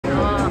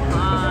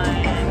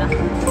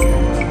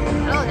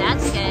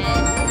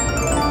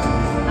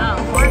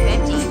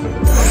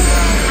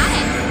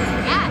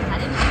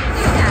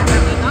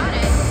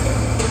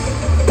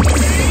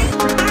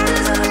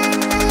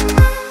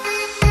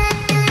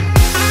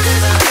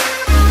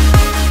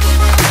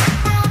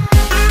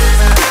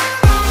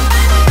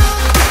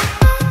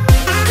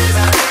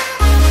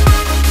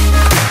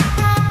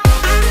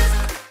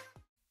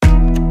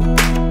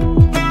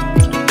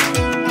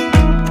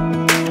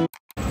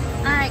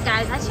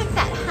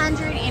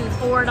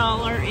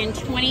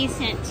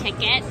$204.20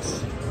 ticket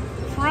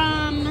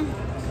from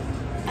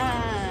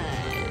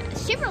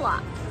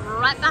Superlock,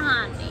 right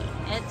behind me.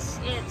 It's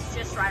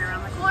just right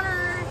around the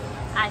corner.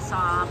 I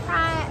saw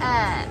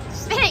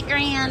Spin It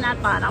Grand. I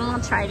thought, I'm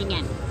gonna try it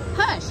again.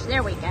 Push,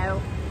 there we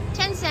go.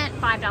 10-cent,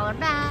 $5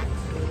 bet.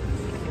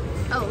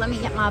 Oh, let me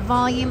get my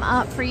volume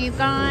up for you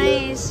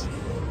guys.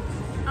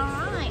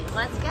 All right,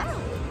 let's go.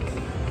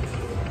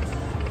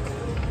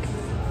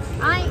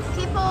 All right,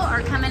 people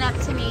are coming up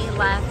to me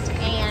left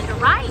and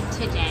right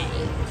today.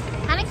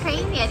 Kind of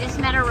crazy. I just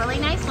met a really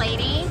nice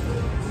lady,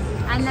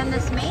 and then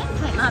this man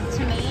came up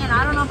to me, and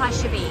I don't know if I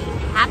should be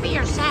happy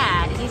or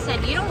sad. He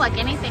said, "You don't look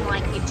anything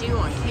like you do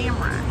on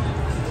camera."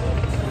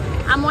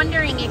 I'm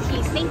wondering if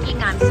he's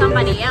thinking I'm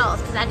somebody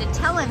else, because I had to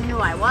tell him who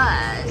I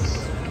was.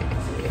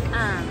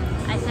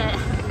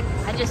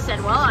 I just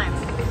said, well, I'm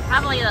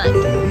probably like,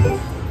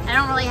 I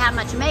don't really have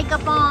much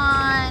makeup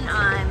on.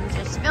 I'm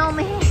just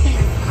filming.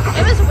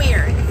 It was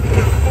weird.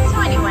 So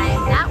anyway,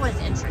 that was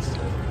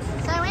interesting.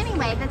 So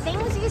anyway, the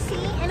things you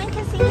see in a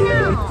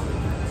casino.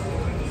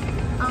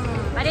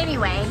 But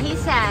anyway, he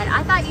said,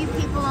 "I thought you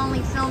people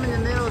only film in the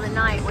middle of the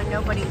night when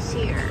nobody's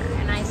here."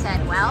 And I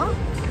said, well,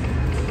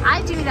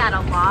 I do that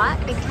a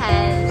lot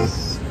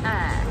because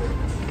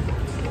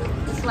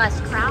it's less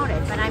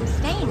crowded, but I'm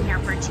staying here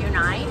for 2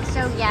 nights.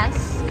 So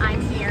yes,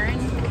 I'm here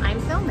and I'm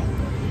filming.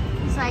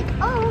 He's like,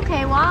 "Oh,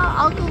 okay, well,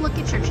 I'll go look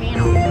at your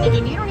channel."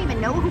 Thinking, you don't even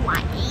know who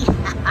I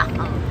am.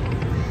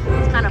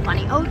 It's kind of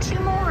funny. Oh, 2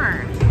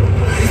 more.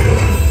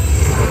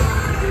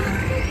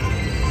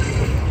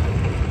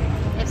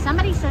 If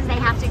somebody says they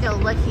have to go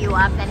look you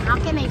up, then how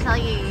can they tell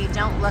you you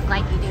don't look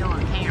like you do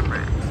on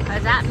camera?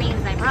 Because that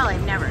means they probably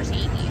have never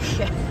seen you.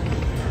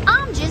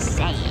 I'm just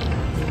saying.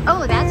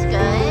 Oh, that's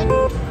good.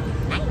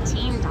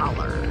 $19.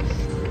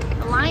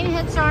 The line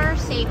hits are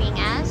saving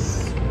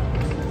us.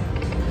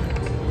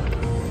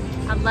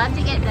 I'd love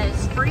to get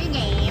those free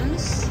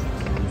games,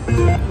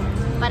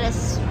 but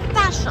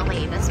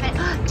especially the spin.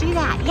 Do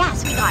that.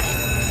 Yes, we got it.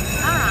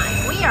 All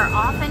right, we are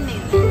off and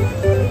moving.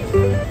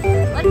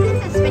 Let's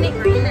get the Spin It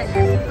Grand in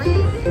this,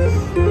 please.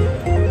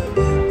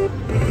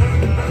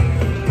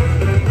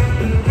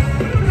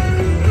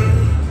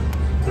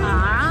 All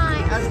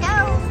right, let's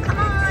go. Come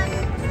on.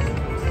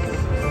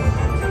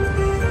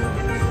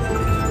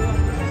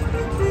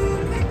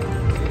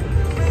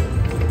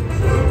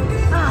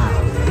 Oh,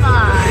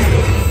 fun.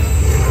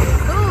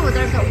 Ooh,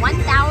 there's a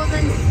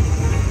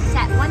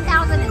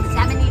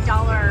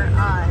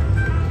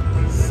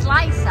 $1,070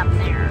 slice up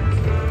there.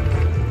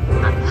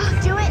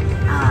 Do it.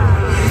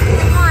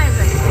 Oh, why is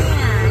it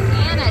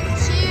 10 and a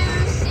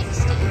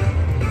 260?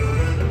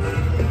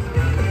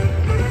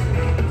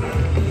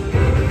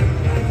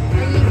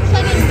 Are you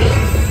kidding me?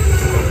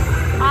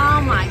 Oh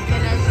my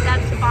goodness,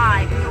 that's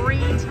 5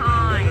 3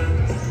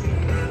 times.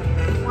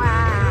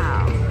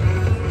 Wow.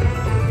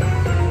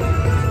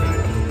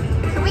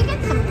 Can we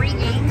get some free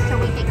games so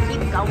we can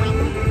keep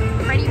going?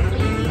 Pretty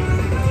please.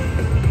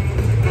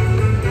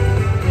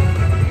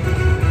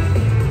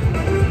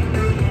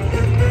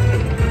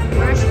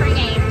 Where's free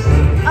games?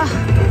 Oh,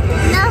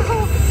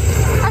 no!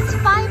 That's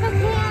 5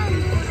 again!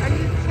 Are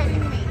you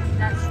kidding me?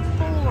 That's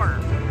 4.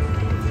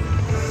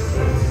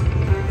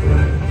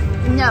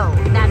 No,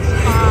 that's 5.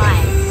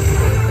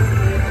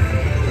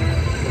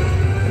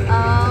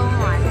 Oh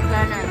my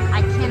goodness.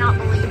 I cannot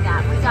believe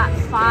that. We got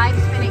 5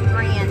 Spin It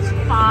Grands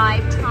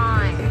 5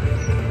 times.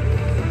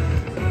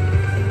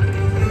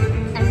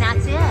 And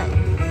that's it.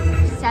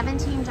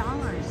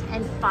 $17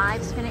 and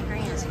 5 Spin It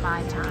Grands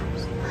 5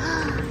 times.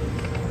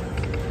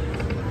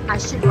 I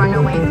should run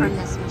away from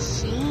this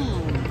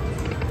machine.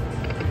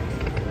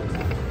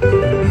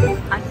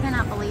 I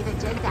cannot believe it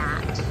did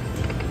that.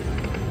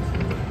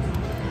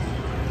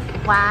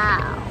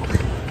 Wow.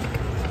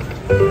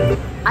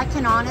 I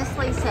can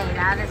honestly say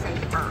that is a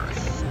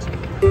first.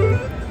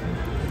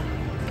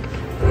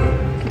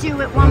 Do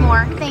it one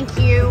more. Thank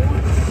you.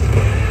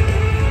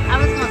 I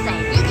was going to say,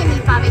 if you give me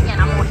 5 again,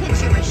 I'm going to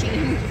hit your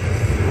machine.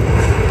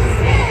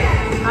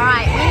 All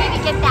right, we need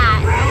to get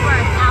that over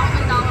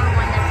 $1,000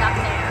 one that's up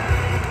there.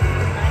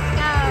 Let's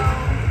go.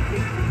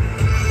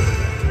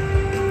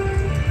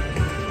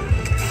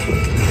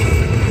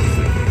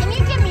 Can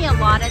you give me a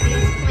lot of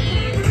these,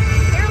 please?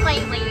 Here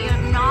lately, you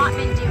have not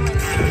been doing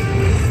that.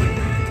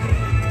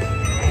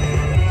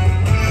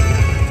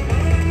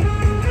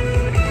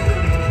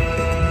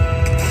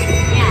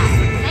 Yeah,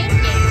 thank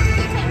you.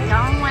 Keep it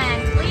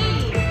going,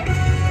 please.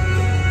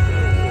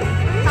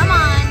 Come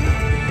on.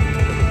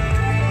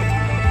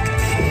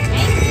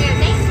 Thank you,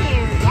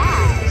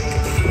 yes.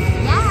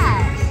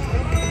 Yes.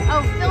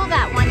 Oh, fill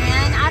that one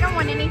in. I don't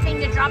want anything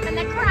to drop in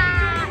the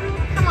crack.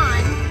 Come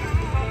on.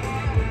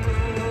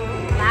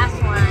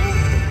 Last one.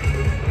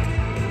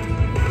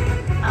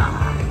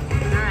 Oh,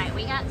 all right,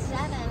 we got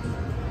 7.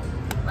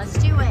 Let's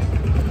do it.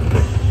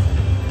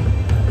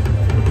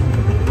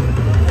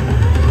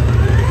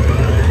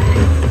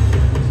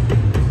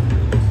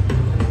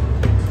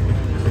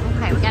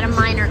 Okay, we got a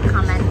minor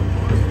coming.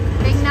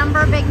 Big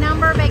number, big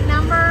number, big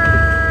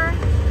number.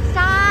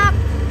 Stop.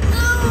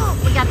 Oh,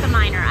 we got the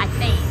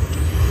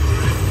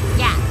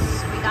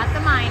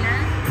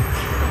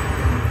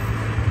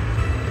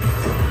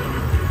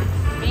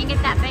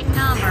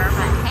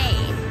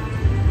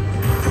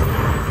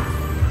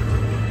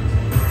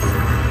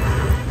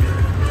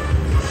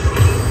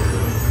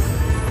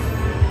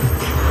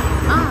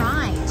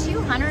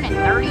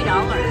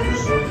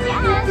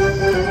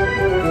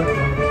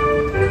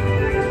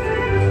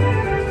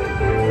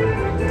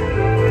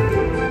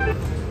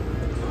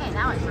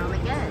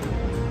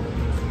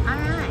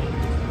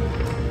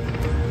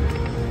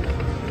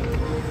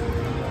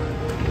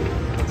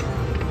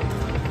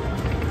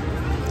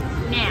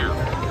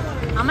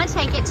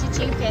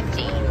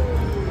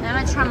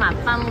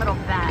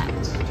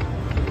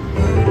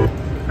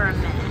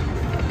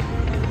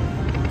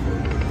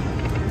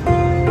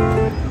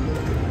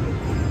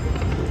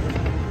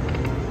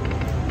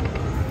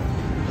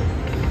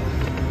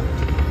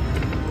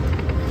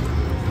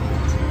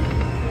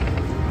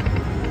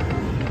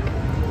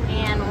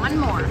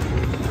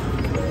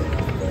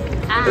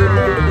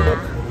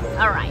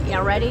All right,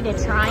 y'all ready to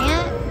try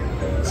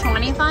it?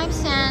 25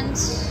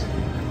 cents.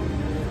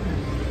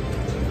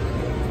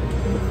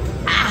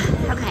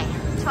 Okay,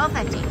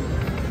 $12.50.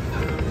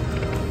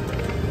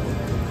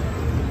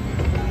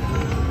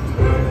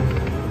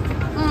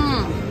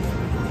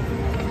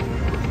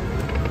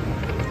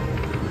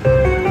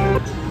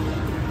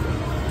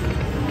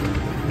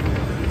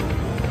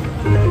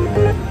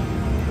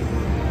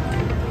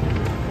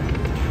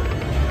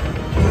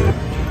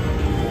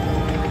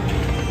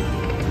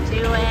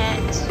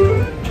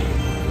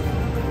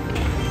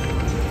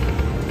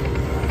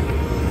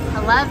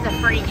 I love the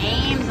free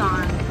games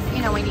on,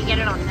 you know, when you get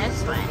it on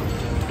this way.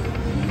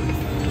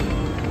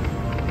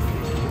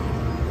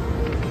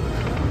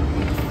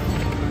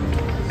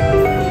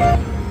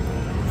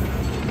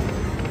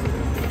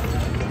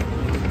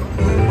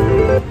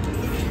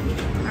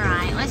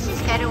 Alright, let's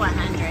just go to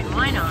 100.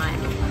 Why not?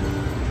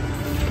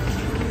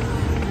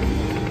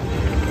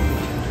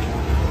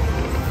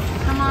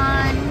 Come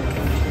on.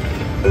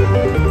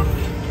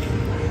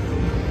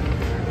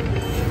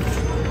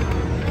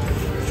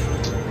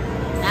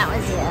 That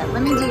was it.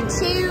 Let me do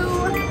two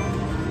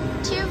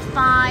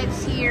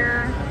 5s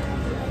here.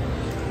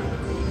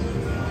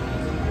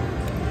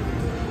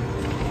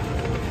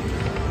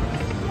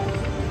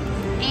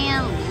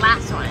 And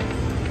last one.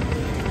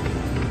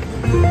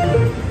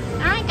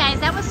 Alright guys,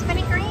 that was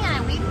spinning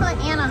grand. We put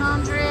in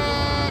 100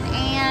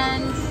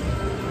 and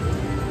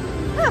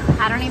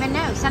I don't even know.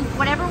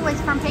 Whatever was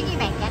from piggy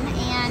banking,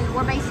 and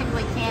we're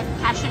basically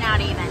cashing out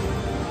even.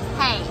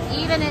 Hey,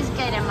 even is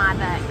good in my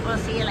book. We'll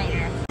see you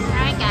later.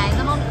 Alright guys,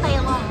 I'm gonna play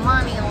a little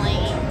money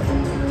league.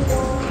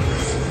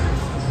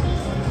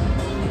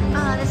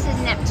 Oh, this is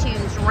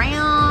Neptune's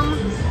Realm.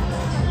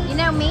 You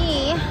know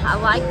me, I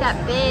like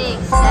that big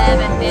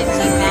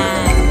 750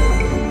 bag.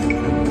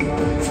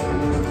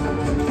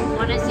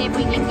 Wanna see if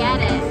we can get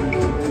it.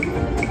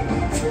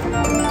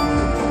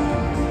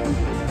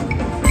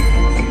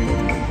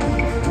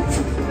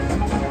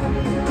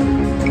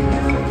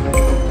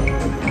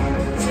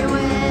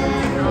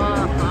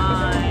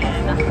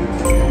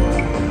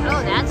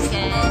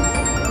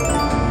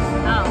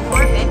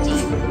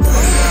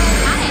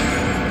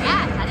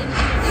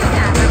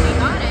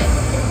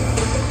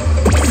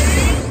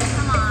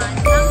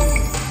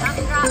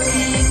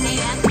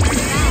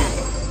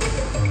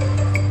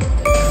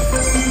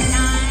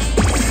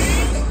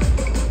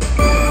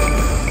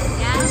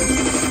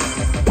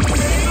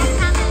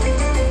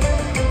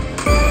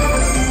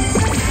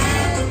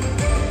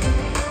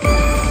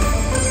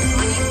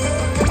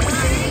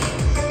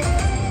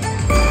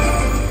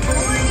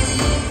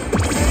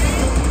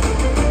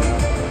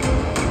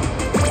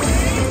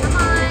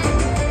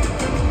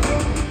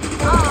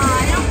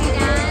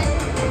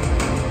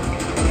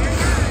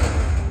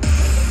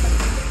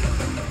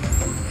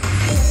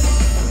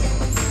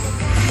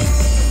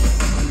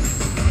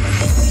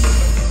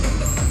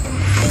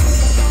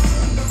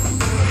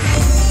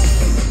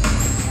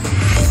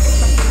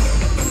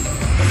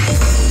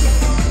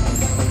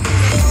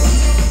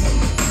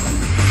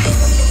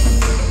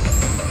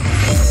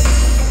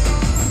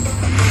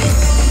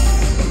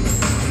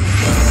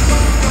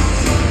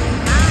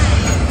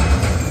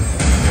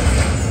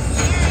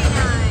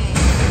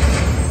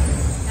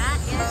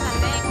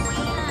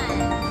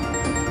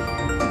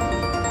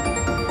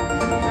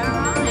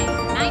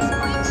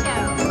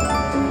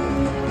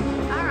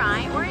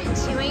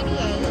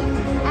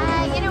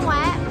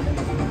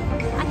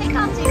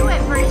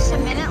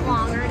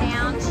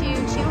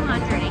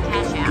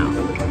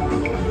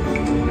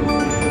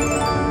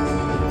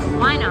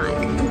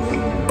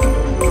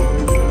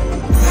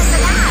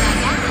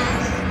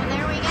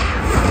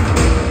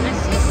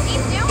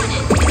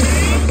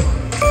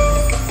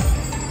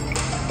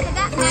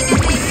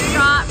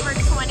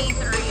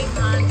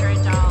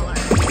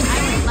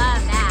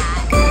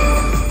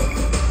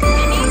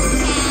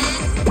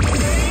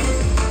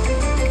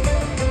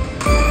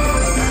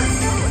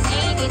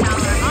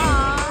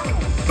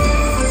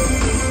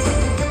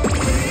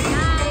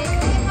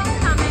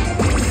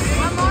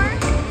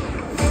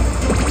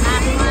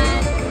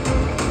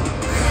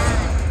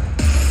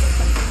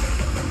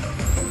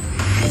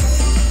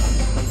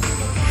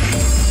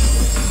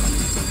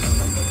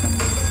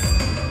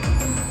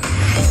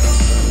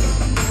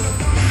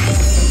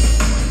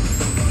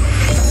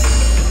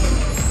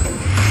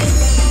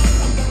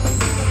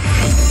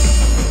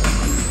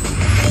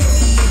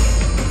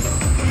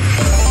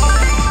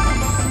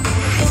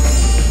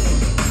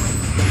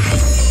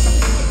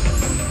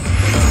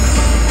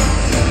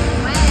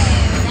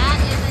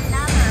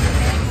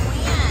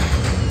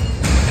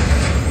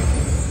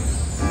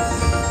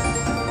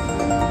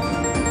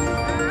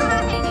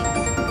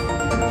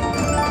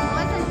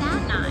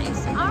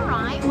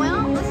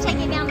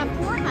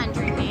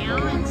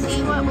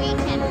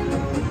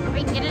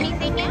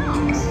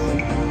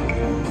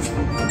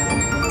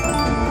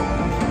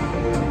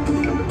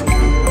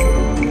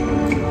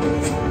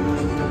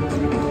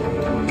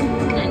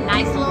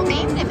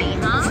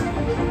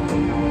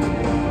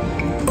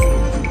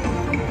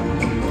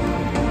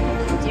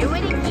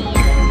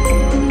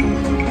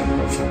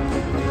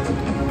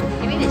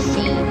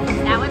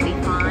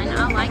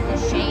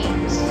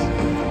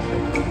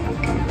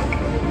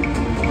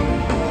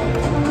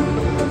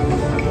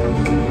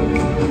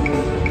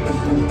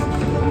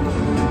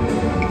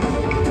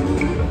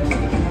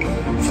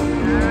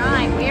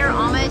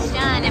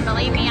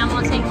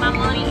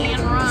 money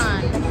and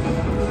run.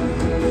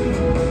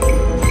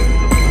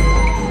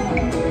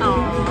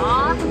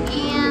 Aww,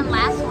 and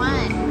last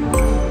one.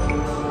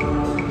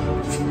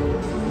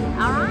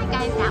 Alright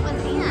guys, that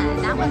was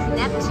it. That was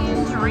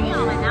Neptune's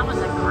Realm, and that was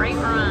a great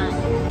run.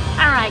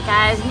 Alright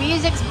guys,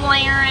 music's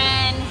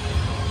blaring.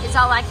 It's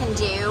all I can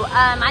do.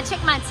 I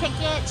took my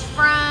ticket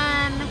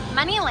from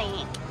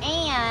MoneyLink,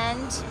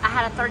 and I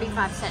had a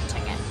 35-cent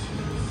ticket.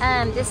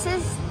 This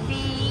is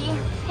the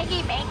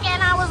piggy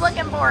bacon I was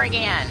looking for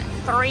again.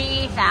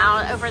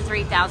 Over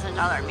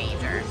 $3,000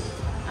 major.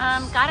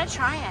 Gotta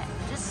try it.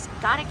 Just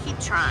gotta keep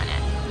trying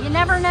it. You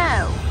never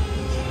know.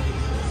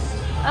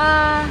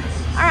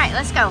 Alright,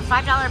 let's go.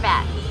 $5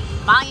 bet.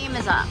 Volume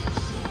is up.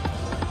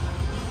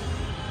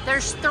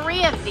 There's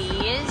 3 of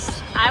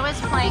these. I was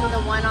playing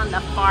the one on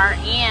the far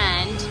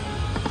end.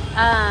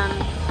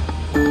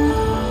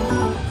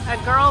 A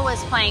girl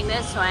was playing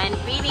this one,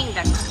 beating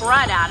the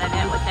crud out of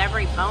it with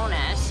every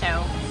bonus.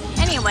 So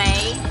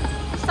anyway,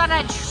 just thought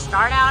I'd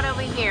start out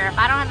over here. If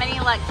I don't have any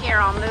luck here,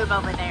 I'll move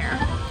over there.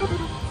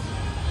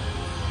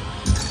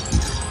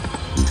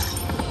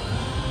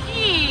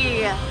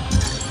 Eee.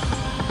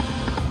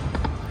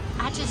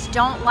 I just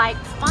don't like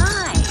 5.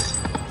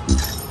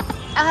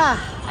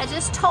 I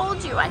just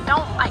told you I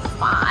don't like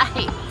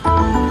 5.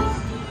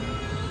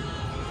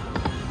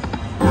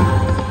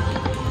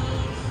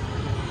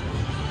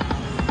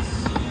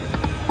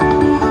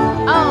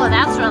 Oh,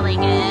 that's really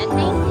good.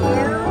 Thank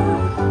you.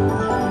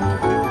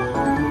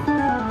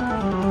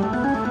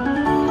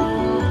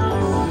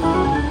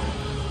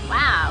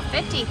 Wow,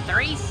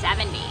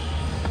 53.70.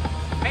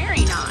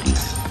 Very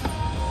nice.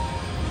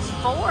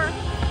 4.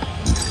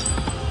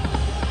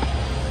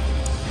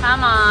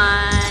 Come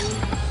on.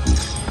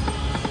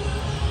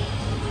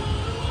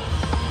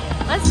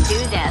 Let's do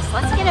this.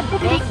 Let's get a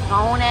big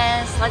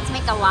bonus. Let's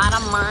make a lot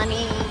of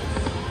money.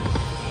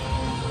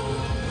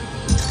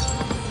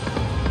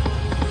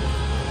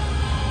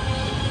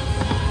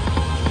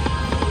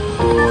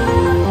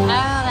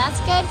 Oh, that's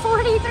good.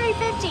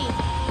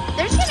 43.50.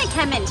 There's going to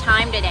come in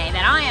time today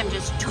that I am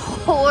just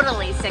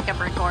totally sick of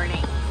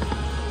recording.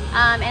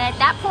 And at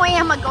that point,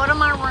 I'm going to go to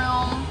my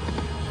room,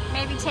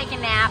 maybe take a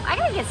nap. I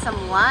got to get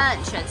some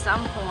lunch at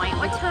some point.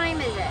 What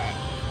time is it?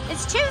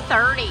 It's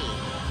 2:30.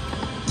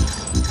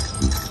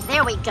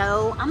 There we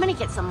go. I'm going to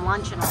get some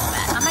lunch in a little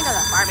bit. I'm going to go to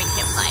the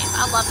barbecue place.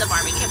 I love the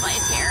barbecue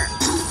place here.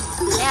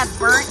 They have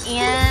burnt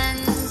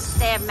ends.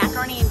 They have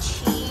macaroni and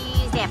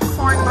cheese. They have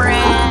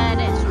cornbread.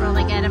 It's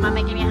really good. Am I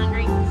making you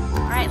hungry?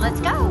 All right,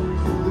 let's go.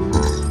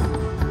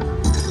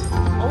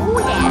 Oh,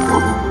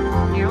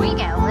 yeah. Here we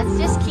go. Let's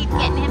just keep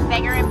getting him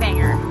bigger and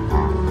bigger.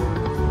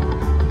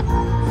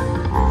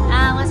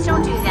 Let's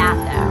don't do that,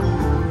 though.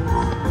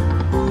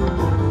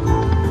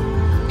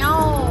 No.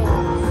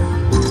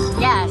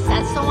 Yes,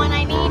 that's the one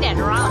I needed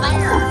right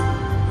there.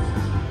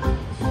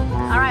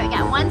 All right, we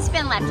got 1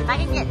 spin left. If I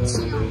could get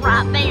 2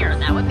 right there,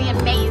 that would be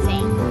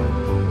amazing.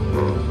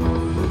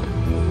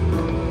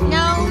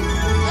 No,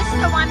 just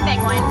the 1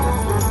 big one.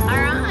 All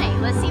right,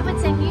 let's see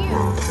what's in you.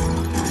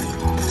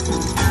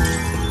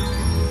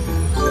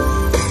 All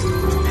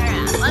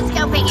right, let's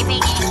go, piggy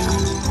piggy.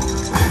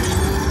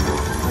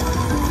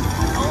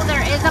 Oh,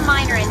 there is a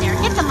miner in there.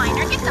 Get the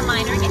miner, get the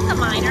miner, get the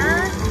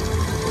miner.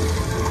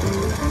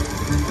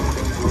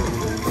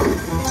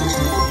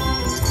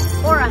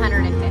 Or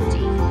 150.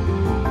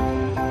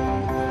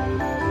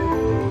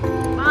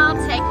 I'll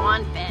take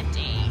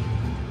 150.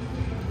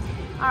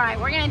 All right,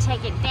 we're gonna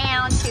take it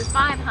down to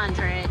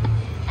 500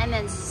 and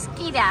then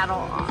skedaddle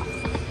off.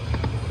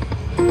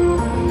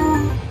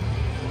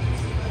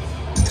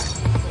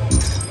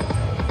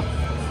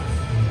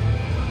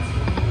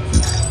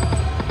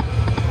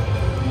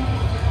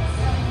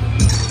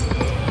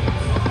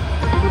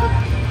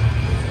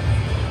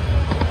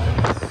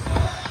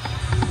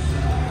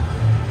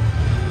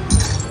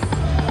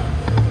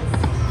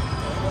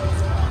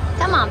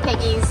 Come on,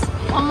 piggies.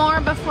 1 more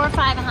before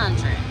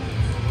 500.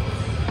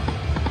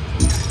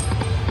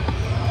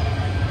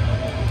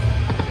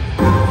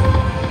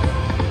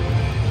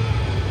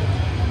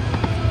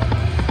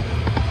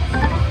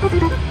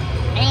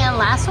 And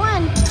last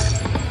one.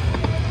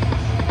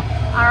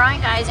 All right,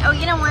 guys. Oh,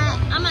 you know what?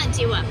 I'm gonna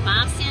do a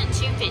 5 cent,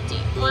 250.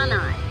 Why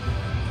not?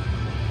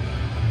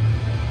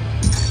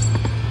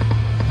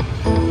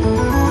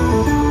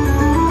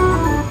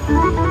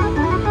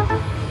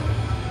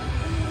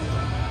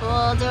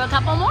 We'll do a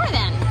couple more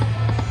then.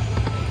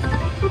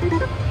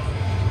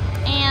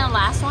 And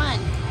last one.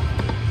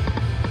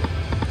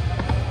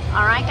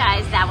 All right,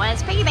 guys. That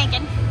was piggy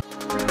banking.